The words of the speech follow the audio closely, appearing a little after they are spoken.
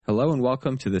Hello and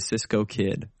welcome to the Cisco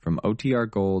Kid from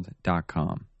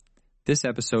OTRGold.com. This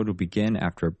episode will begin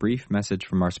after a brief message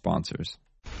from our sponsors.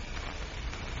 Here's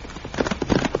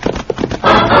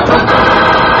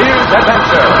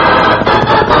adventure.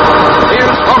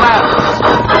 Here's romance.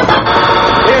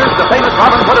 Here's the famous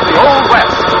Robin Hood of the Old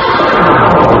West.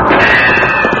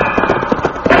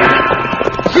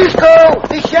 Cisco,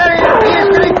 the sheriff is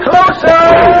getting closer.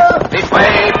 This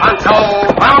way, Pancho,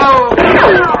 follow.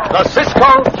 The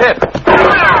Cisco Kid.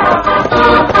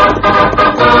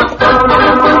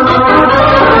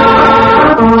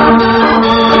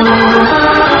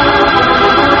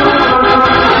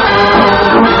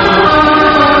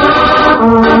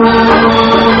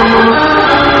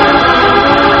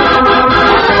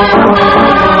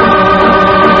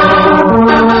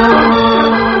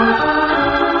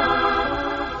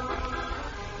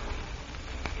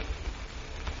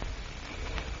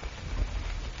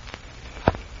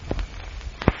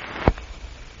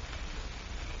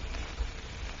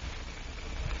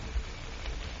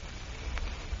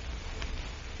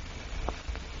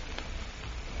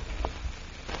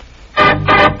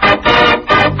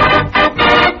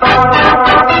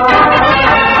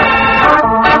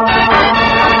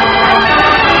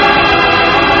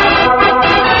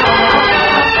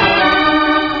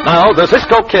 Now, the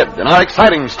Cisco Kid in our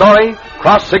exciting story,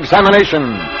 Cross-Examination.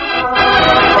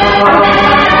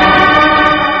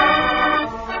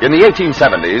 In the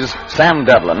 1870s, Sam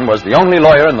Devlin was the only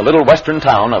lawyer in the little western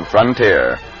town of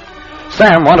Frontier.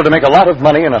 Sam wanted to make a lot of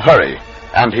money in a hurry,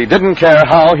 and he didn't care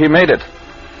how he made it.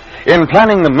 In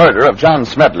planning the murder of John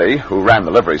Smedley, who ran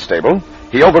the livery stable,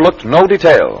 he overlooked no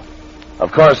detail.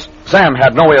 Of course, Sam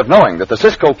had no way of knowing that the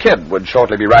Cisco Kid would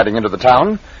shortly be riding into the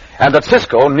town, and that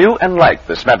Cisco knew and liked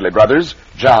the Smedley brothers,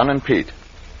 John and Pete.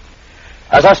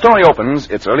 As our story opens,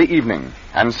 it's early evening,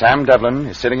 and Sam Devlin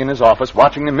is sitting in his office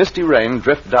watching the misty rain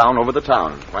drift down over the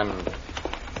town when...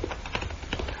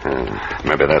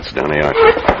 Maybe that's Danny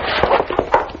Archer.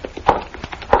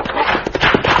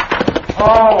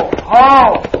 Oh.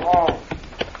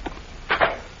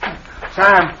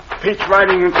 Sam, Pete's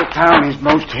riding into town. He's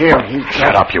most here.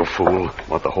 Shut up, you fool.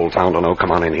 Want the whole town to know?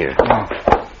 Come on in here. No.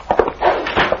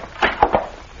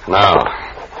 Now,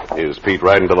 is Pete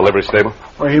riding to the livery stable?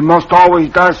 Well, he most always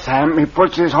does, Sam. He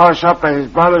puts his horse up at his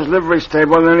brother's livery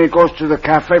stable, and then he goes to the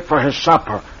cafe for his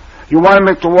supper. You wanted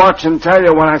me to watch and tell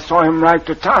you when I saw him ride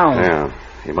to town. Yeah.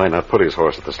 He might not put his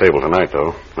horse at the stable tonight,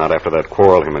 though. Not after that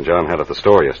quarrel him and John had at the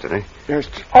store yesterday. Yes.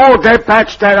 Oh, they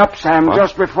patched that up, Sam. What?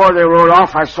 Just before they rode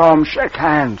off, I saw him shake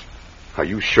hands. Are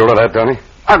you sure of that, Danny?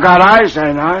 I got eyes,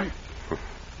 ain't I?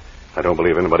 I don't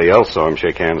believe anybody else saw him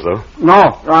shake hands, though.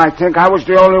 No, I think I was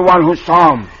the only one who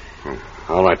saw him.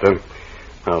 All right, then.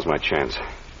 Now's my chance.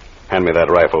 Hand me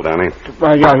that rifle, Danny.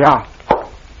 Yeah.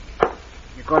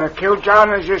 You gonna kill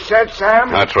John as you said, Sam?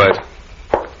 That's right.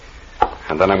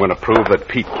 And then I'm going to prove that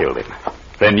Pete killed him.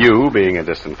 Then you, being a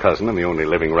distant cousin and the only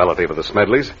living relative of the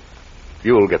Smedleys,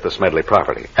 you'll get the Smedley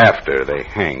property after they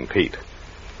hang Pete.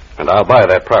 And I'll buy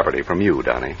that property from you,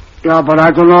 Danny. Yeah, but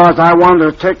I don't know if I want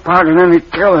to take part in any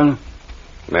killing.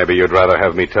 Maybe you'd rather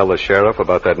have me tell the sheriff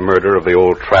about that murder of the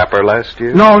old trapper last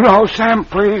year? No, Sam,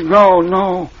 please,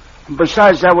 no.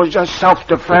 Besides, that was just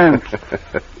self-defense.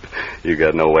 You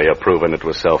got no way of proving it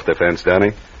was self-defense,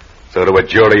 Danny. So to a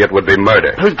jury, it would be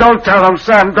murder. Please don't tell him,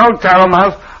 Sam. Don't tell him.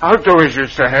 I'll do as you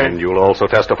say. And you'll also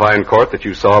testify in court that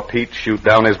you saw Pete shoot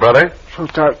down his brother?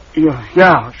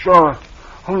 Yeah, sure.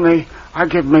 Only I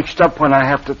get mixed up when I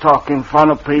have to talk in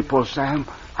front of people, Sam.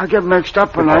 I get mixed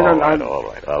up and All right.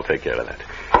 I'll take care of that.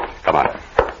 Come on.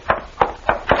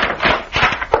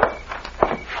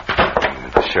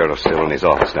 The sheriff's still in his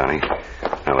office, Danny.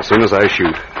 Now, as soon as I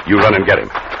shoot, you run and get him.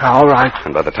 All right.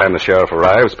 And by the time the sheriff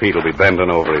arrives, Pete will be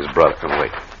bending over his brother. Come,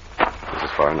 wait. This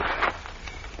is far enough.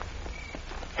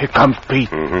 Here comes Pete.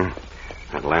 Mm-hmm.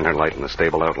 That lantern light in the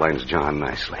stable outlines John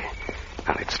nicely.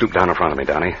 Now, stoop down in front of me,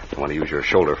 Danny. I want to use your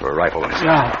shoulder for a rifle.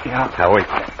 Yeah. Now, wait.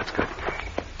 That's good.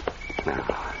 Now,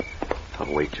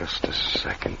 I'll wait just a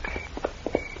second.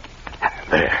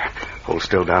 There. Hold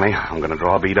still, Danny. I'm going to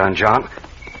draw a bead on John.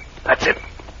 That's it.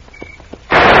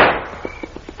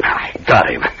 I got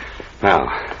him. Now,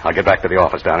 I'll get back to the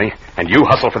office, Danny, and you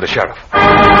hustle for the sheriff.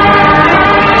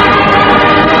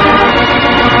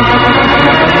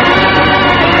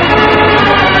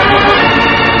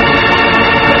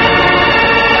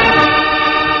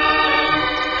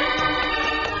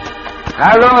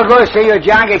 How long ago Senor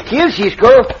John get killed,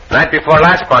 Cisco? Night before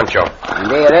last, Pancho. And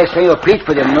they arrest Senor Pete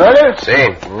for the murder? See.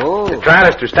 Oh. The trial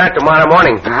is to start tomorrow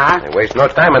morning. Uh-huh. They waste no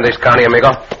time in this county, amigo.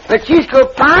 But Cisco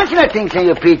Pancho not think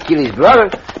Senor Pete killed his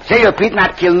brother. Senor Pete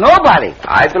not kill nobody.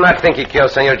 I do not think he killed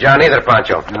Senor John either,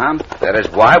 Pancho. That is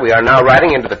why we are now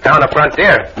riding into the town of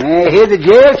Frontier. Here the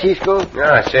jail, Cisco.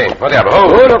 Ah, see. What the hell? Oh,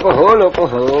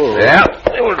 loco. Yeah,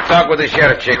 we'll talk with the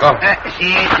sheriff, Chico.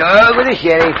 See, talk with the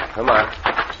sheriff. Come on.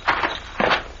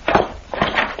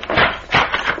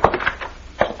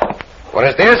 What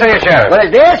is there, Senor Sheriff? What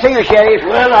is there, Senor Sheriff?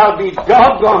 Well, I'll be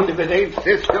doggone if it ain't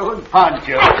Cisco and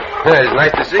Pancho. It's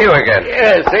nice to see you again.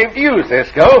 Yeah, same to you,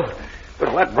 Cisco.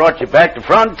 But what brought you back to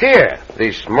Frontier?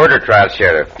 This murder trial,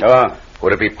 Sheriff.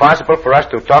 Would it be possible for us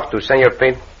to talk to Senor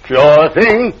Pete? Sure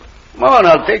thing. Come on,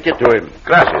 I'll take you to him.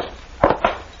 Gracias.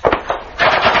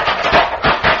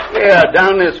 Yeah,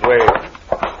 down this way.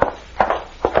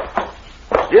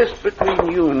 Just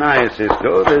between you and I,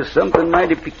 Cisco, there's something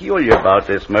mighty peculiar about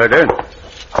this murder.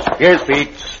 Here's Pete.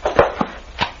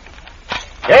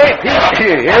 Hey,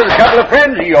 Pete, here's a couple of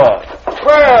friends of yours.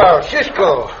 Well,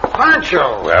 Cisco,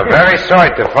 Pancho. We're very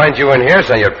sorry to find you in here,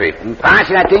 Senor Pete.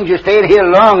 Pancho not think you stayed here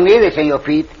long neither, Senor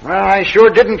Pete. Well, I sure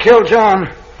didn't kill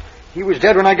John. He was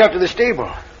dead when I got to the stable.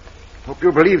 Hope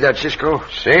you believe that, Cisco.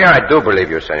 See, I do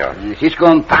believe you, Senor. Cisco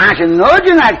and Pancho know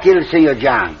you not killed Senor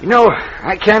John. You know,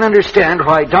 I can't understand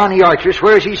why Donnie Archer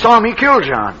swears he saw me kill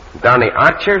John. Donnie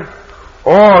Archer?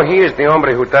 Oh, he is the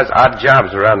hombre who does odd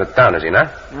jobs around the town, is he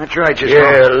not? That's right, Cisco.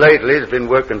 Yeah, lately he's been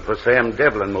working for Sam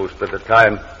Devlin most of the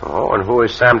time. Oh, and who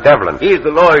is Sam Devlin? He's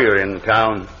the lawyer in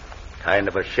town. Kind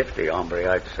of a shifty hombre,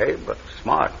 I'd say, but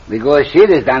smart. We go see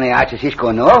this Donnie Archer,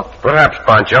 Cisco, no? Perhaps,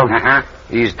 Pancho. Uh-huh.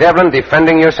 Is Devlin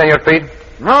defending you, Senor Pete?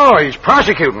 No, he's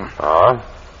prosecuting. Oh?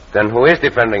 Then who is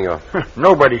defending you?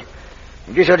 Nobody.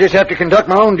 I guess I'll just have to conduct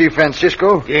my own defense,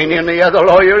 Cisco. Ain't any other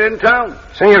lawyer in town.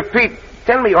 Senor Pete,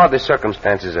 tell me all the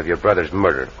circumstances of your brother's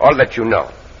murder, all that you know.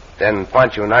 Then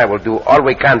Pancho and I will do all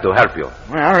we can to help you.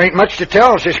 Well, there ain't much to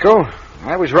tell, Cisco.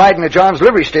 I was riding to John's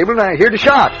livery stable and I heard a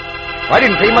shot. I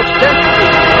didn't pay much attention.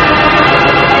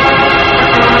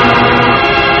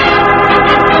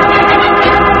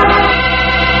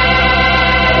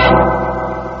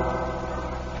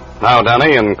 Now,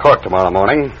 Donnie, in court tomorrow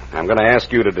morning, I'm going to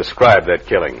ask you to describe that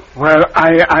killing. Well,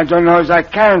 I don't know as I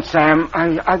can, Sam.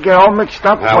 I get all mixed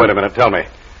up. Now, wait a minute. Tell me.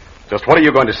 Just what are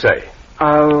you going to say?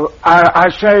 I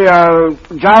say,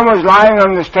 John was lying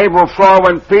on the stable floor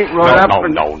when Pete rode up.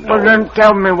 No. Well, then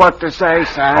tell me what to say,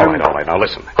 Sam. All right. Now,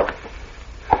 listen.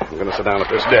 I'm going to sit down at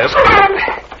this desk.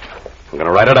 I'm going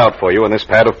to write it out for you on this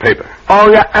pad of paper. Oh,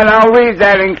 yeah, and I'll read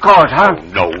that in court, huh?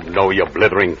 No, you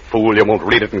blithering fool. You won't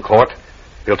read it in court.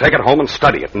 You'll take it home and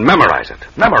study it and memorize it.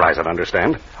 Memorize it,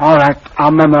 understand? All right,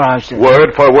 I'll memorize it.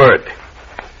 Word for word.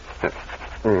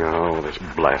 Oh, this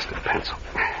blasted pencil.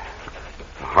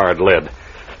 Hard lead.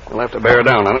 You'll have to bear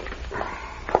down on it.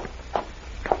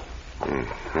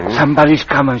 Mm-hmm. Somebody's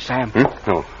coming, Sam.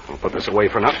 Oh, I'll put this away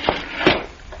for now.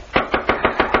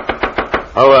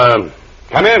 Oh,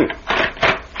 come in.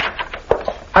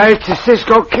 It's the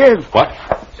Cisco Kid. What?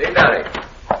 See, Donnie.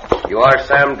 You are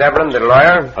Sam Devlin, the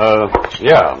lawyer?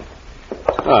 Yeah.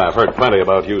 I've heard plenty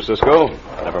about you, Cisco.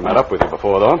 Never met up with you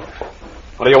before, though.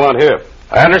 What do you want here?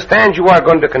 I understand you are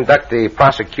going to conduct the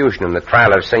prosecution in the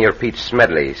trial of Senor Pete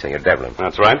Smedley, Senor Devlin.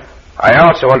 That's right. I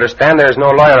also understand there is no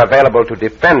lawyer available to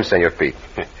defend Senor Pete.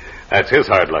 That's his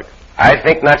hard luck. I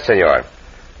think not, Senor.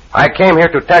 I came here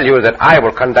to tell you that I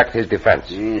will conduct his defense.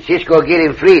 Cisco get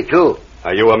him free, too.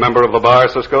 Are you a member of the bar,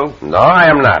 Cisco? No, I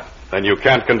am not. Then you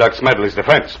can't conduct Smedley's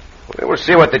defense. We will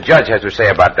see what the judge has to say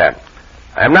about that.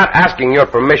 I am not asking your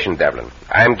permission, Devlin.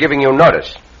 I am giving you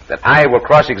notice that I will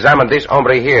cross-examine this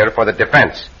hombre here for the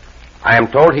defense. I am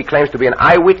told he claims to be an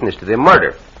eyewitness to the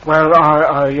murder. Well,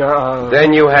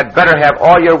 Then you had better have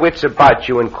all your wits about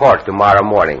you in court tomorrow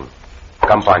morning.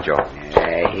 Come, Pancho.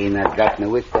 He not got no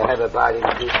wits to have about him,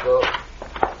 Cisco.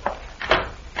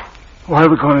 What are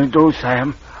we going to do,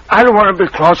 Sam? I don't want to be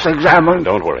cross-examined.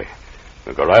 Don't worry.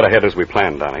 We'll go right ahead as we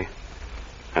planned, Donnie.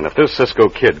 And if this Cisco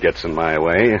Kid gets in my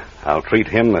way, I'll treat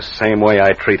him the same way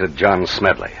I treated John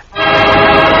Smedley.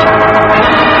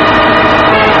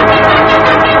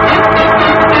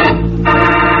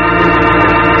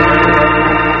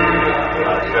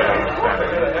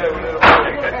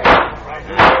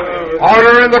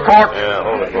 Order in the court. Yeah,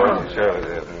 hold it.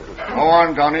 Go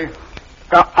on, Donnie.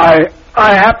 I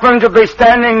happened to be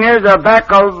standing near the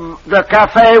back of the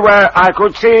cafe where I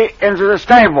could see into the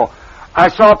stable. I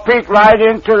saw Pete ride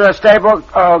into the stable,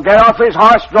 get off his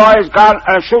horse, draw his gun,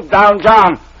 and shoot down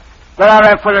John. Then I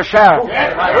ran for the sheriff.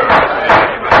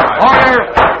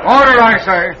 Order, I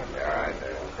say.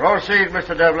 Proceed,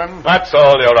 Mr. Devlin. That's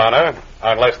all, Your Honor,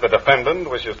 unless the defendant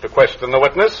wishes to question the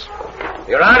witness.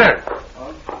 Your Honor,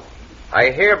 I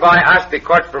hereby ask the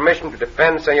court's permission to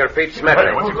defend Senor Pete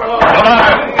Smedley. Your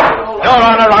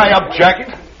Honor, I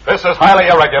object. This is highly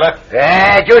irregular.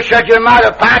 You shut your mouth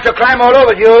or Pancho climb all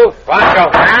over you.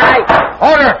 Pancho.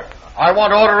 Order! I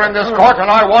want order in this court, and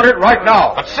I want it right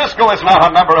now. But Cisco is not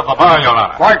a member of the bar, Your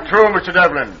Honor. Quite true, Mr.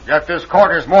 Devlin. Yet this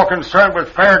court is more concerned with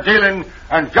fair dealing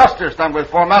and justice than with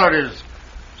formalities.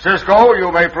 Cisco,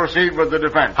 you may proceed with the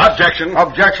defense. Objection.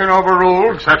 Objection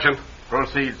overruled. Exception.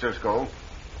 Proceed, Cisco.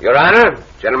 Your Honor,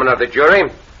 gentlemen of the jury,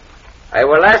 I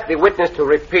will ask the witness to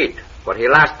repeat what he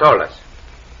last told us.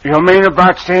 You mean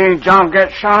about seeing John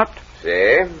get shot?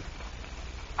 See?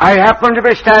 I happened to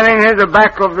be standing near the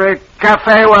back of the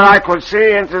cafe where I could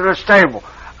see into the stable.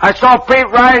 I saw Pete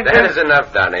ride... That is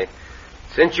enough, Donnie.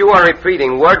 Since you are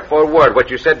repeating word for word what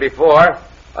you said before,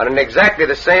 and in exactly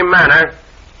the same manner,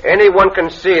 anyone can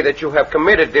see that you have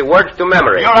committed the words to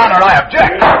memory. Your Honor, I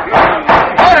object.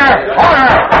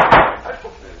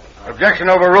 Order! Objection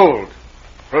overruled.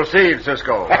 Proceed,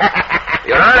 Cisco.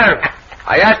 Your Honor,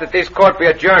 I ask that this court be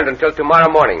adjourned until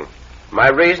tomorrow morning. My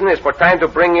reason is for time to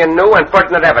bring in new and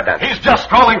pertinent evidence. He's just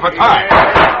calling for time.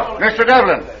 Mr.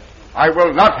 Devlin, I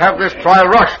will not have this trial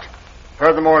rushed.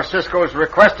 Furthermore, Cisco's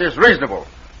request is reasonable.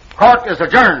 Court is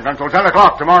adjourned until 10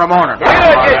 o'clock tomorrow morning.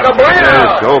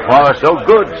 So far, so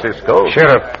good, Cisco.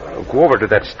 Sheriff, go over to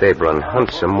that stable and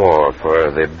hunt some more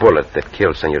for the bullet that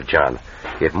killed Senor John.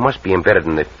 It must be embedded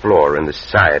in the floor in the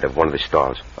side of one of the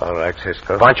stalls. All right,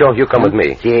 Cisco. Pancho, you come with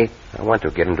me. See? I want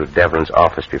to get into Devlin's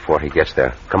office before he gets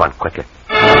there. Come on, quickly.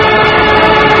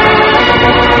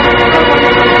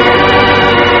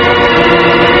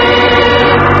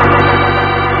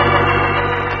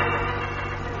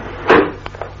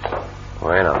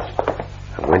 Bueno.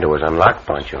 The window was unlocked,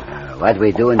 Pancho. What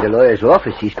we do in the lawyer's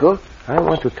office, Cisco? I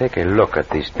want to take a look at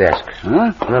these desks.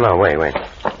 Huh? No, wait.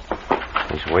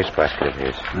 This wastebasket of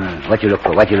his. What you look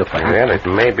for? Well, it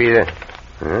may be the...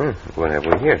 What have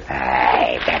we here?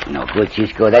 Aye, that's no good,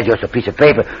 Cisco. That's just a piece of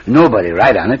paper. Nobody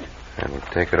write on it. I will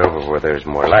take it over where there's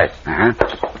more light. Uh-huh.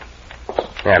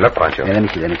 Yeah, look, Pancho. Let me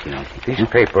see. This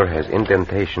paper has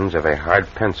indentations of a hard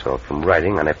pencil from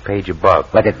writing on a page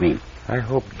above. What that mean? I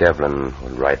hope Devlin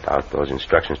will write out those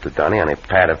instructions to Donnie on a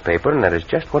pad of paper, and that is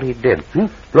just what he did.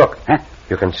 Look,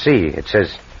 you can see it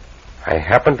says, I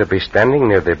happen to be standing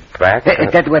near the back...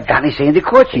 That's what Donnie say in the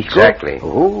court, Cisco. Exactly.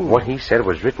 Oh. What he said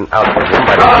was written out for him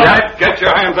by the... All right, get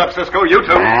your hands up, Cisco, you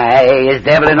two. Aye, is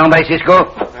Devlin on by Cisco?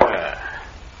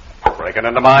 Breaking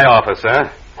into my office, huh?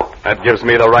 That gives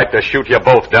me the right to shoot you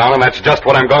both down, and that's just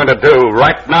what I'm going to do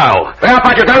right now. Well,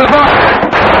 Pancho, down the floor.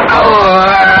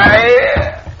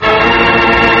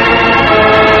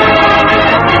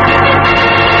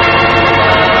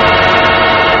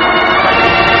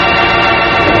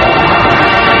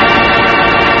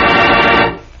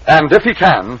 And if he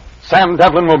can, Sam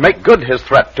Devlin will make good his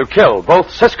threat to kill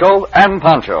both Cisco and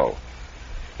Pancho.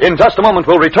 In just a moment,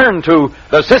 we'll return to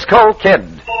the Cisco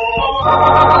Kid.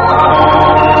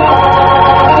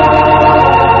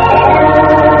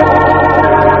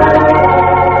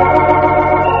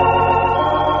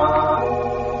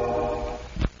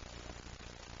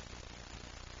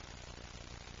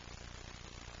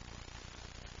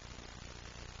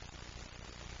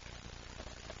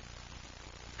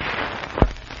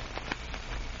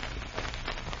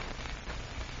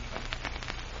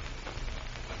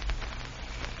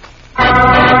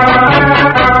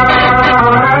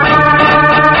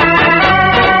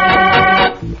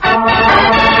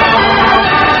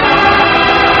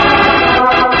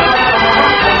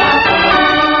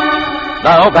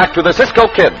 Now, back to the Cisco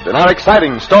Kid in our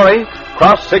exciting story,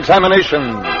 Cross-Examination.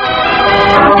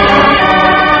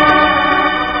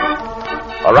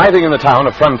 Arriving in the town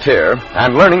of Frontier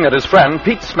and learning that his friend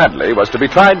Pete Smedley was to be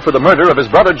tried for the murder of his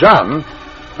brother John,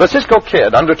 the Cisco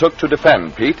Kid undertook to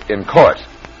defend Pete in court.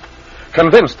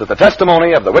 Convinced that the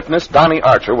testimony of the witness Donnie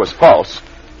Archer was false,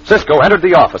 Cisco entered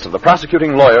the office of the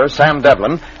prosecuting lawyer Sam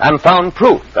Devlin and found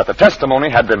proof that the testimony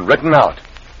had been written out.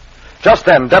 Just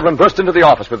then, Devlin burst into the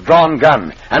office with drawn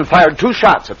gun and fired 2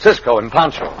 shots at Cisco and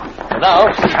Pancho. Now,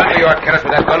 How you are careless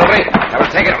with that gun, Lee? I will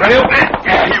take it from you.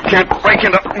 You can't break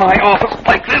into my office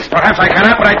like this. Perhaps I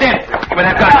cannot, but I did. Give me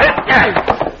that gun.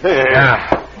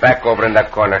 Yeah, back over in that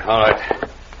corner.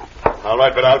 All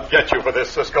right, but I'll get you for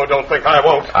this, Cisco. Don't think I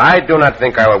won't. I do not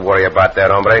think I will worry about that,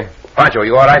 hombre. Pancho,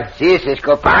 you all right? See,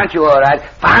 Cisco, Pancho all right.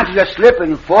 Pancho just slip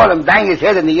and fall and bang his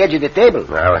head on the edge of the table.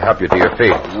 I'll help you to your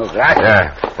feet. Oh, gracias.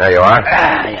 Yeah, there you are.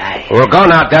 Aye. We'll go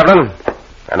now, Devlin.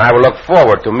 And I will look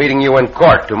forward to meeting you in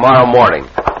court tomorrow morning.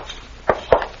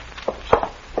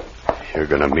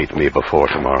 You're going to meet me before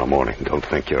tomorrow morning. Don't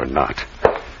think you're not.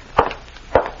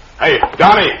 Hey,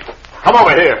 Donnie, come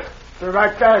over here. You're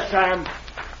right there, Sam.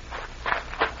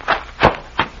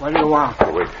 What do you want?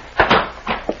 Oh, wait.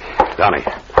 Donnie,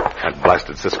 that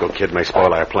blasted Cisco kid may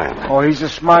spoil our plan. Oh, he's a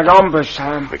smart hombre,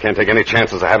 Sam. We can't take any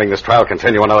chances of having this trial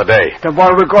continue another day. Then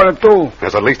what are we going to do?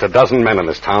 There's at least a dozen men in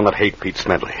this town that hate Pete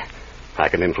Smedley. I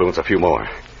can influence a few more.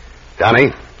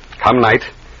 Donnie, come night,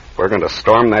 we're going to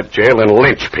storm that jail and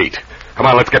lynch Pete. Come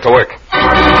on, let's get to work.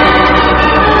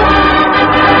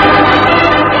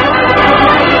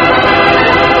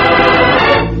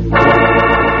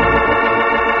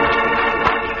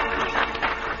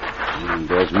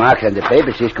 Those marks on the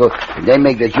paper, Cisco, they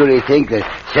make the jury think that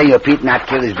Senor Pete not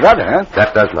killed his brother, huh?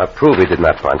 That does not prove he did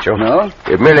not, Pancho. No?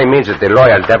 It merely means that the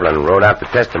lawyer Devlin wrote out the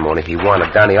testimony he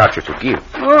wanted Donnie Archer to give.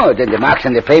 Oh, then the marks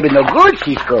on the paper no good,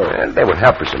 Cisco. And they would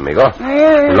help us, amigo.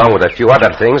 Along with a few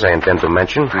other things I intend to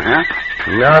mention. Uh-huh.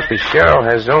 Now, if the sheriff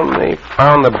has only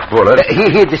found the bullet... He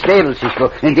hit the stable,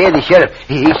 Cisco, and there the sheriff.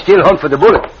 He's still hunt for the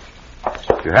bullet.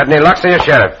 You had any luck, Senor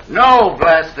Sheriff? No,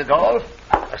 blast it all.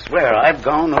 I swear I've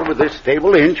gone over this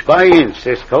stable inch by inch,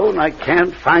 Cisco, and I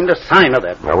can't find a sign of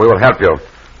that. Well, we will help you.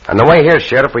 On the way here,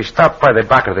 Sheriff, we stopped by the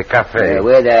back of the cafe.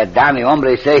 Where the dummy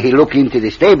hombre say he look into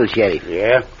the stable, Sheriff.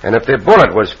 Yeah? And if the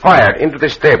bullet was fired into the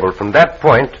stable from that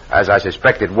point, as I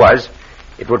suspect it was,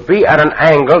 it would be at an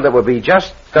angle that would be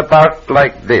just about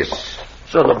like this.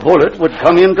 So the bullet would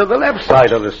come into the left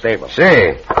side of the stable. See,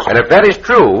 and if that is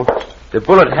true, the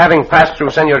bullet having passed through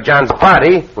Senor John's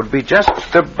body would be just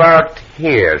about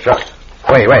here. So,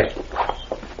 wait.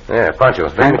 Yeah, Pancho,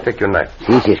 let me take your knife.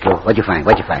 See, Cisco, what'd you find?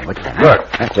 Look. Wait.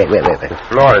 The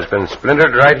floor has been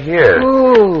splintered right here.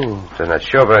 Oh. Does not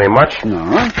show very much.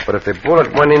 No. But if the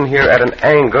bullet went in here at an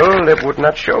angle, it would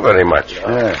not show very much.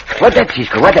 What that,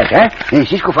 Cisco? What that, huh?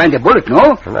 Cisco find the bullet,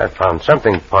 no? And I found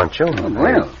something, Pancho. Oh,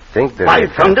 well. I think that... By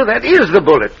thunder, that is the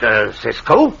bullet,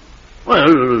 Cisco. Well,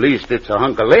 at least it's a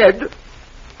hunk of lead.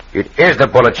 It is the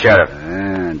bullet, Sheriff.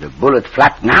 The bullet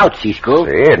flattened out, Cisco.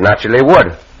 See, it naturally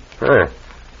would.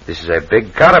 This is a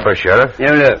big caliber, Sheriff.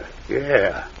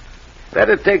 Yeah.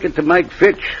 Better take it to Mike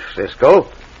Fitch, Cisco.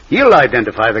 He'll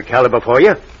identify the caliber for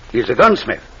you. He's a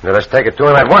gunsmith. Let us take it to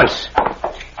him at once.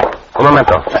 Un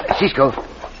momento. Cisco,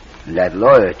 that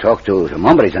lawyer talked to some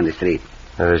hombres on the street.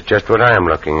 That is just what I am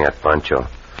looking at, Pancho.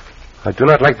 I do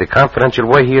not like the confidential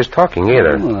way he is talking,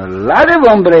 either. Oh, a lot of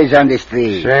hombres on the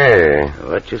street. Say.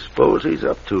 What you suppose he's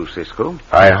up to, Cisco?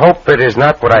 I hope it is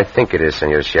not what I think it is,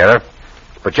 Senor Sheriff.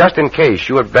 But just in case,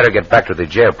 you had better get back to the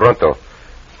jail pronto.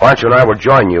 Pancho and I will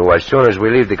join you as soon as we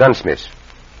leave the gunsmiths.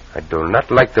 I do not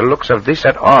like the looks of this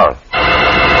at all.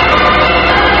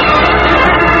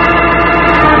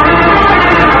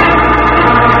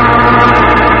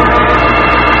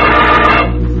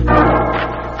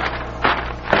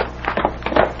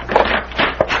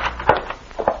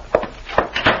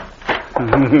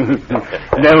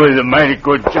 That was a mighty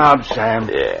good job, Sam.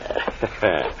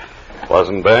 Yeah.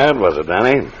 Wasn't bad, was it,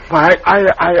 Danny? Well,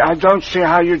 I don't see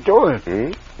how you do it.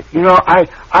 You know,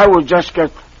 I would just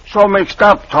get so mixed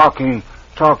up talking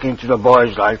to the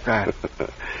boys like that.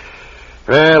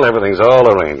 Well, everything's all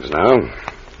arranged now.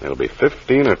 There'll be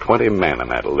 15 or 20 men in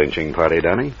that lynching party,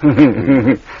 Danny.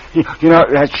 You know,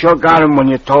 that sure got him when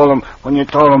you told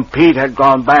him Pete had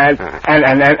gone bad,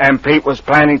 and Pete was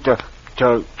planning to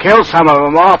kill some of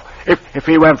them off if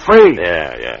he went free.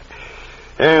 Yeah.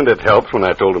 And it helped when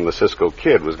I told him the Cisco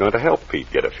kid was going to help Pete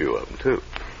get a few of them, too.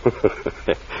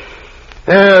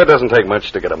 Yeah, it doesn't take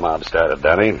much to get a mob started,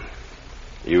 Danny.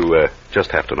 You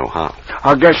just have to know how.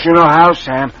 I guess you know how,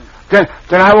 Sam. Then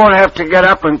I won't have to get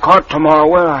up in court tomorrow,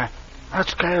 will I? That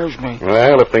scares me.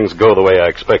 Well, if things go the way I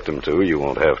expect them to, you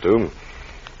won't have to.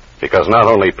 Because not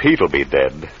only Pete will be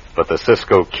dead, but the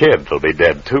Cisco kid will be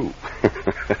dead, too.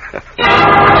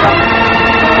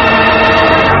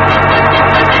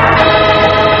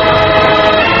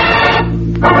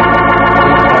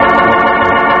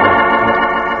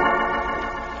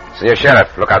 Senor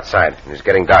Sheriff, look outside. It's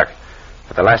getting dark.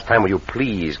 For the last time, will you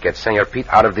please get Senor Pete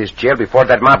out of this jail before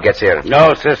that mob gets here?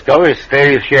 No, Cisco, he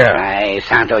stays here. Aye,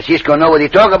 Santo, Cisco know what he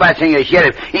talk about, Senor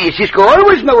Sheriff. Cisco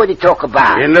always know what he talk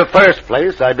about. In the first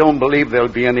place, I don't believe there'll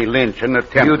be any lynching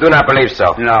attempt. You do not believe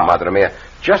so? No. Madre mia.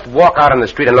 Just walk out on the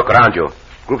street and look around you.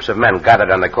 Groups of men gathered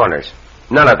on the corners.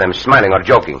 None of them smiling or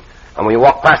joking. And when you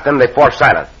walk past them, they fall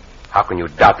silent. How can you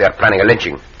doubt they are planning a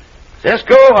lynching?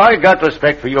 Cisco, I got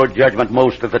respect for your judgment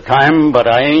most of the time, but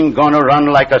I ain't gonna run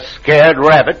like a scared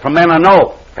rabbit from men I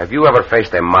know. Have you ever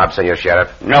faced a mob, Senor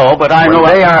Sheriff? No, but I know...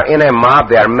 When they are in a mob,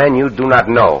 they are men you do not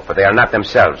know, for they are not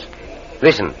themselves.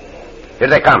 Listen. Here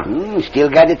they come. Still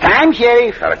got the time,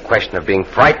 Sheriff. Not a question of being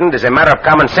frightened. It's a matter of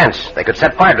common sense. They could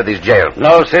set fire to this jail.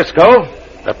 No, Cisco.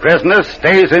 The prisoner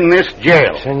stays in this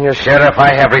jail. Senor Sheriff,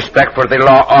 I have respect for the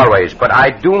law always, but I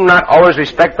do not always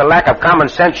respect the lack of common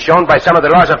sense shown by some of the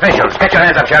law's officials. Get your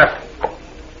hands up, Sheriff.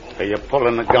 Are you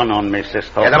pulling the gun on me,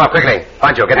 Cisco? Get them up quickly.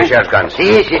 Pancho, get the sheriff's guns.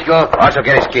 Si, Cisco. Also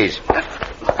get his keys.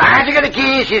 I got the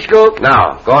keys, Cisco.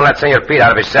 Now, go and let Senor Pete out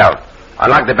of his cell.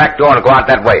 Unlock the back door and go out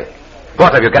that way.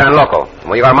 Both of you get on loco.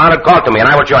 When you are mounted, call to me and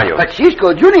I will join you. But,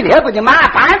 Cisco, you need help with your mouth,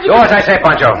 Pancho. Do as I say,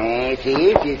 Pancho.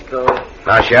 Si, Cisco.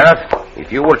 Now, Sheriff,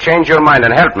 if you will change your mind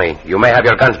and help me, you may have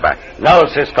your guns back. No,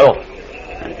 Cisco.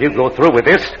 If you go through with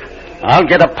this, I'll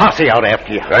get a posse out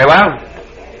after you. Very well.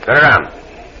 Turn around.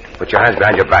 Put your hands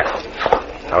behind your back.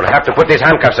 I will have to put these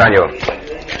handcuffs on you.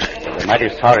 I'm mighty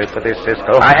sorry for this,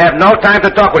 Cisco. I have no time to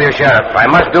talk with you, Sheriff. I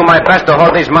must do my best to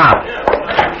hold these mouths.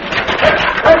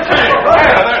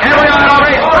 Everyone, all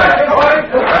right.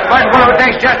 The first one who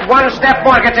takes just one step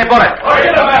more gets a bullet. I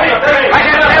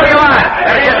said, there you are.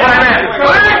 That is just what I meant.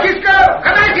 Come on, Cisco!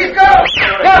 Come on, Cisco!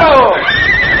 Go!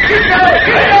 Cisco!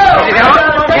 Cisco!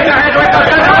 Keep your hands where those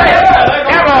guns are.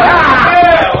 Careful!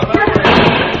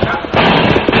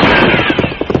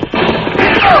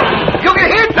 You get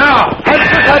hit? No!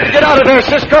 How'd you get out of there,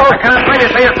 Cisco? I can't find you,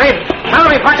 say your feet. Follow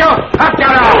me, Pancho. Up,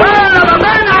 down,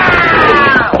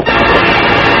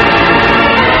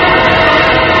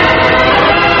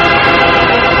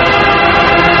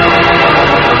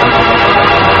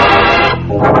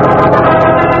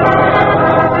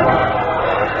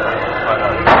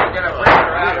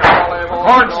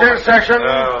 Court's in session.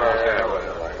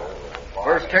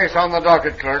 First case on the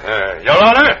docket, clerk. Your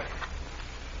Honor?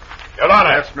 Your Honor.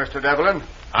 Yes, Mr. Devlin.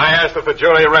 I ask that the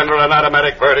jury render an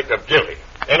automatic verdict of guilty,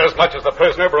 inasmuch as the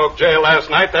prisoner broke jail last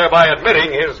night, thereby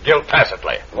admitting his guilt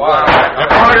tacitly. Order!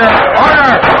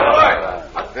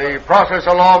 The process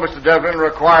of law, Mr. Devlin,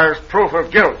 requires proof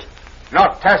of guilt,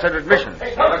 not tacit admission.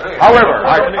 However,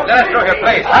 Let us through here,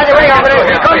 please. Anyway,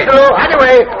 come through.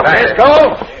 Anyway.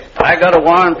 Cisco, I got a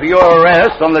warrant for your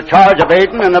arrest on the charge of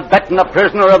aiding and abetting a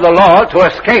prisoner of the law to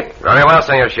escape. Very well,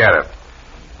 Senor Sheriff.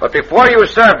 But before you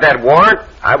serve that warrant,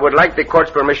 I would like the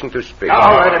court's permission to speak.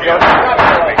 Order!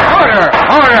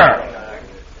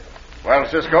 Well,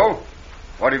 Cisco,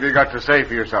 what have you got to say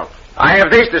for yourself? I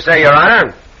have this to say, Your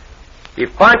Honor.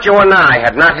 If Pancho and I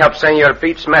had not helped Senor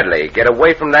Pete Smedley get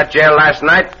away from that jail last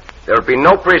night, there would be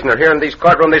no prisoner here in this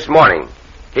courtroom this morning.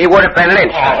 He would have been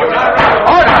lynched.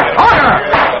 Order!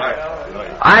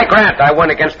 I grant I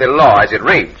went against the law as it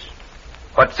reads.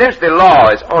 But since the law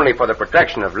is only for the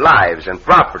protection of lives and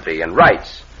property and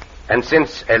rights, and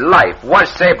since a life was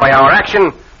saved by our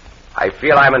action, I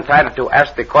feel I'm entitled to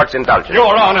ask the court's indulgence.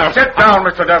 Your Honor. Sit down,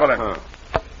 Mr. Devlin.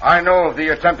 I know of the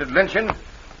attempted lynching.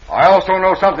 I also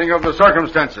know something of the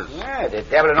circumstances. Yeah, the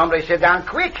Devlin hombre sit down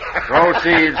quick.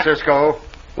 Proceed, Cisco.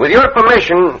 With your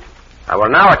permission, I will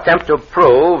now attempt to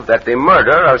prove that the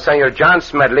murder of Senor John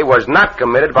Smedley was not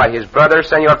committed by his brother,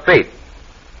 Senor Pete.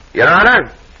 Your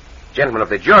Honor, gentlemen of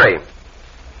the jury,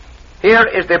 here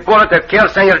is the bullet that killed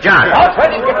Senor John.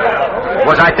 It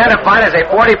was identified as a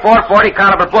 .44-40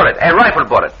 caliber bullet, a rifle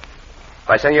bullet,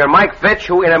 by Senor Mike Fitch,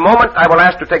 who in a moment I will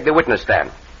ask to take the witness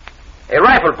stand. A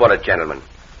rifle bullet, gentlemen.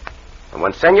 And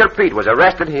when Senor Pete was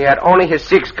arrested, he had only his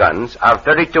 6 guns of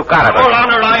 .32 caliber. Your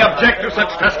Honor, I object to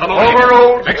such testimony.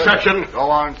 Overruled. Exception.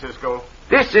 Go on, Cisco.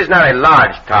 This is not a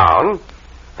large town,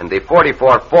 and the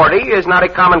 .44-40 is not a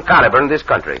common caliber in this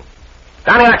country.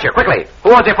 Down in lecture, quickly.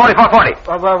 Who owns the .44-40?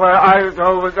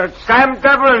 Sam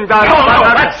Devlin does. No,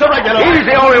 that's the regular. He's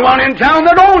the only one in town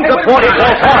that owns the .44-40.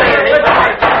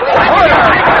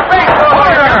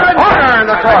 Order in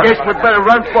the court. I guess we'd better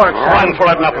run for it. Run for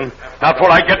it, nothing. Not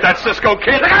before I get that Cisco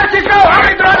kid. Cisco!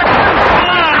 Hurry,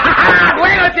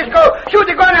 Wait, Cisco! Shoot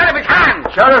the gun out of his hand!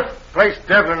 Sheriff, place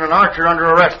Devlin and Archer under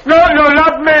arrest. No,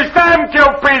 not me. Sam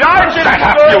killed Pete. I just... Shut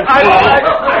up, you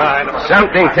fool.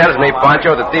 Something tells me,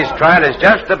 Pancho, that this trial is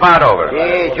just about over.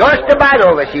 Yeah, just about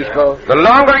over, Cisco. The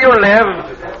longer you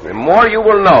live, the more you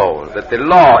will know that the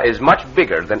law is much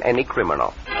bigger than any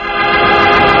criminal.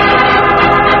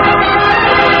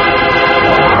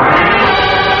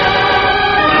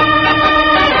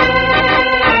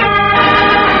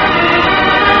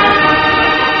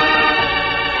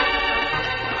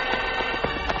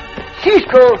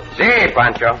 Cisco. See,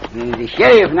 Pancho. The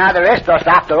sheriff not arrest us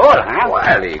after all, huh?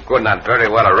 Well, he could not very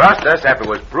well arrest us after it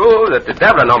was proved that the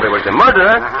Devlin hombre was the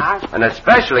murderer, and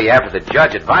especially after the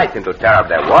judge advised him to tear up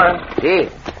that warrant. See,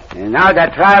 and now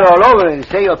that trial all over and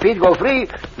Senor Pete go free,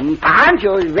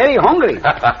 Pancho is very hungry.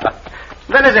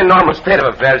 That is a normal state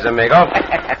of affairs, amigo.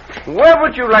 Where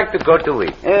would you like to go to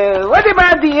eat? What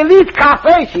about the Elite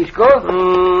Cafe, Cisco?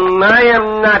 I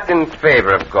am not in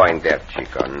favor of going there,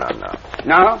 Chico. No.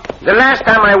 No? The last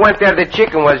time I went there, the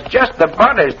chicken was just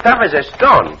about as tough as a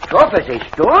stone. Tough as a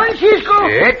stone, Cisco?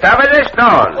 Yeah, tough as a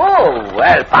stone. Oh,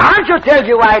 well, Pancho tells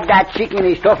you why that chicken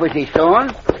is tough as a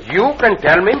stone. You can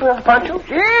tell me, Pancho?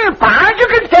 Yeah, Pancho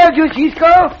can tell you,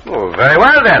 Cisco. Oh, very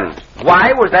well, then.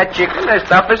 Why was that chicken as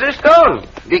tough as a stone?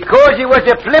 Because it was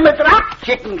a Plymouth Rock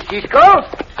chicken, Cisco.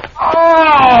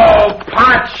 Oh,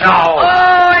 Pancho!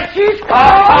 Oh, Cisco!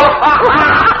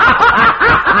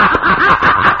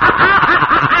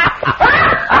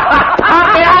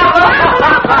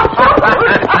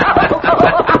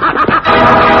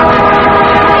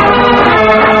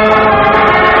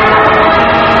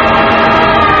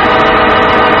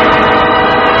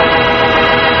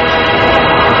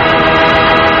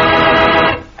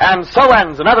 And so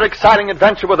ends another exciting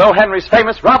adventure with O. Henry's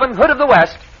famous Robin Hood of the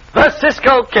West, the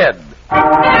Cisco Kid.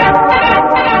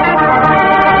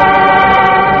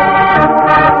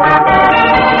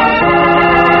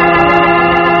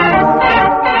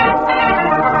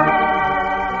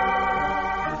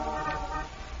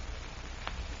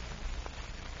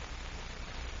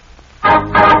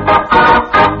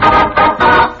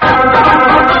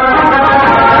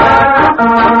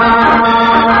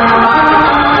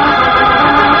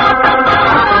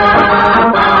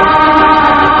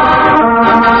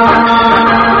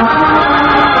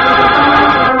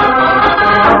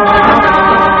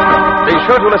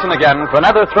 Listen again for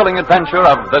another thrilling adventure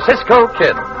of the Cisco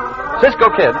Kid. Cisco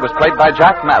Kid was played by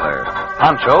Jack Mather.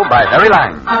 Pancho by Harry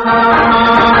Lang.